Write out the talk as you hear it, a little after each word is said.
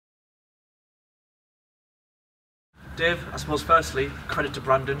Dave, I suppose firstly, credit to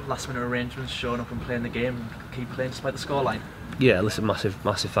Brandon, last minute arrangements, showing up and playing the game and keep playing despite the scoreline. Yeah, listen, massive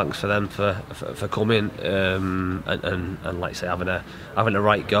thanks for them for coming and like I say, having a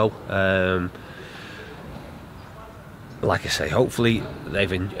right go. Like I say, hopefully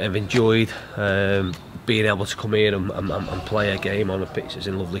they've enjoyed being able to come here and play a game on a pitch that's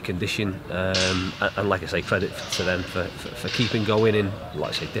in lovely condition. And like I say, credit to them for keeping going in,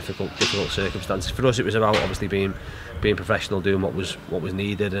 like I say, difficult circumstances. For us, it was about obviously being professional, doing what was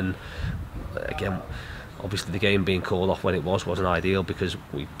needed, and again, obviously the game being called off when it wasn't ideal, because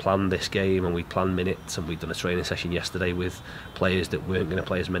we planned this game and we planned minutes, and we'd done a training session yesterday with players that weren't going to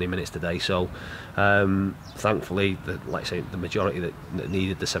play as many minutes today. So thankfully, like I say, the majority that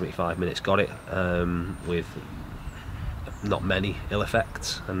needed the 75 minutes got it, with not many ill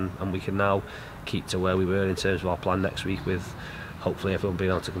effects, and we can now keep to where we were in terms of our plan next week, with hopefully everyone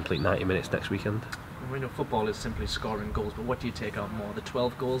being able to complete 90 minutes next weekend. We know football is simply scoring goals, but what do you take out more, the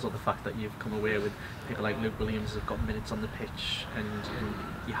 12 goals or the fact that you've come away with people like Luke Williams who've got minutes on the pitch, and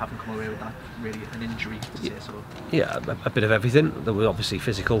you haven't come away with that really an injury, to say so? Yeah, a bit of everything. There were obviously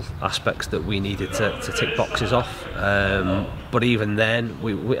physical aspects that we needed to tick boxes off, but even then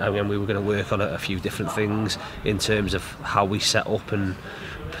we were going to work on a few different things in terms of how we set up and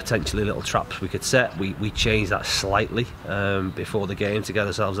potentially little traps we could set. We changed that slightly before the game to get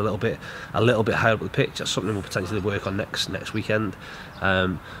ourselves a little bit higher up the pitch. That's something we'll potentially work on next weekend.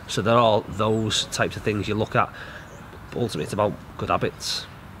 So there are those types of things you look at. Ultimately, it's about good habits.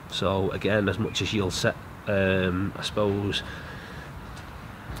 So again, as much as you'll set, I suppose,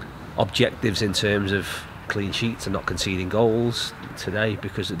 objectives in terms of clean sheets and not conceding goals today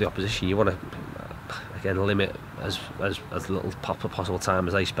because of the opposition, you want to again limit as little possible time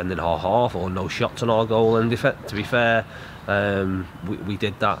as they spend in our half, or no shots on our goal. And to be fair, we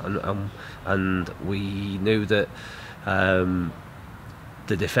did that, and we knew that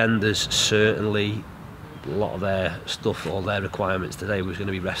the defenders, certainly a lot of their stuff, all their requirements today was going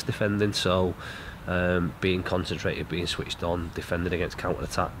to be rest defending. So being concentrated, being switched on, defending against counter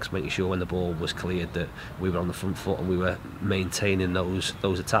attacks, making sure when the ball was cleared that we were on the front foot and we were maintaining those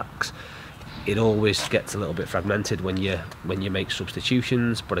attacks. It always gets a little bit fragmented when you make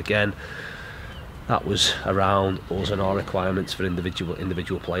substitutions, but again, that was around us and our requirements for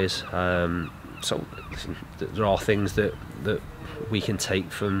individual players. So listen, there are things that we can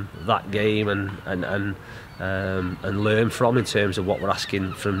take from that game and learn from in terms of what we're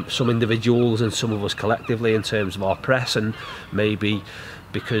asking from some individuals and some of us collectively in terms of our press, and maybe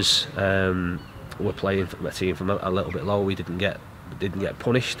because we're playing a team from a little bit lower, we didn't get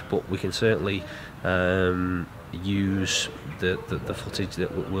punished, but we can certainly use the footage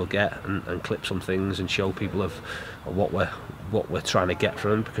that we'll get and clip some things and show people of what we're trying to get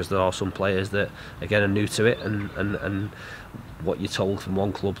from them, because there are some players that again are new to it, and what you're told from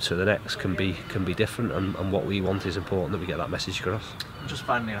one club to the next can be different, and what we want is important that we get that message across. Just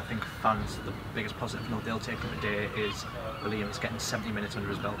finally, I think fans, the biggest positive note they'll take from the day is Williams getting 70 minutes under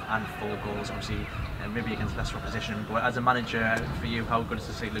his belt and 4 goals, obviously, maybe against lesser opposition. But as a manager, for you, how good is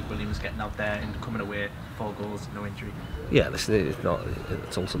it to see Luke Williams getting out there and coming away 4 goals, no injury? Yeah, listen,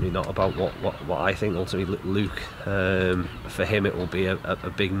 it's ultimately not about what I think. Ultimately, Luke, for him, it will be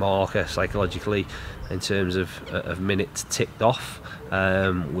a big marker psychologically in terms of minutes ticked off.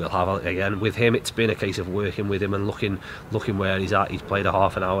 We'll have, again, with him, it's been a case of working with him and looking where he's at. He's played a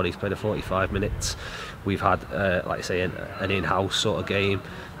half an hour, he's played a 45 minutes. We've had, like I say, an in-house sort of game,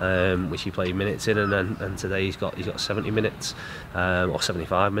 which he played minutes in, and today he's got 70 minutes or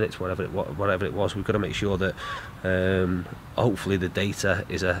 75 minutes, whatever it was. We've got to make sure that hopefully the data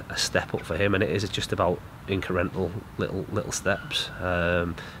is a step up for him, and it is just about incremental little steps.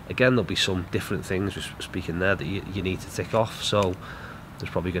 Again, there'll be some different things, speaking there, that you need to tick off. So there's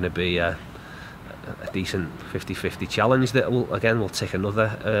probably going to be a decent 50-50 challenge that will tick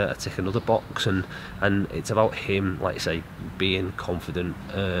another box, and it's about him, like I say, being confident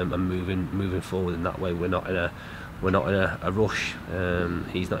and moving forward in that way. We're not in a rush.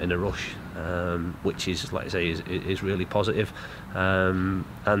 He's not in a rush, which is, like I say, is really positive.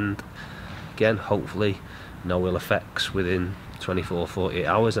 And again, hopefully no ill effects within 24-48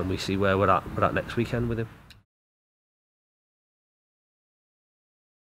 hours, and we see where we're at next weekend with him.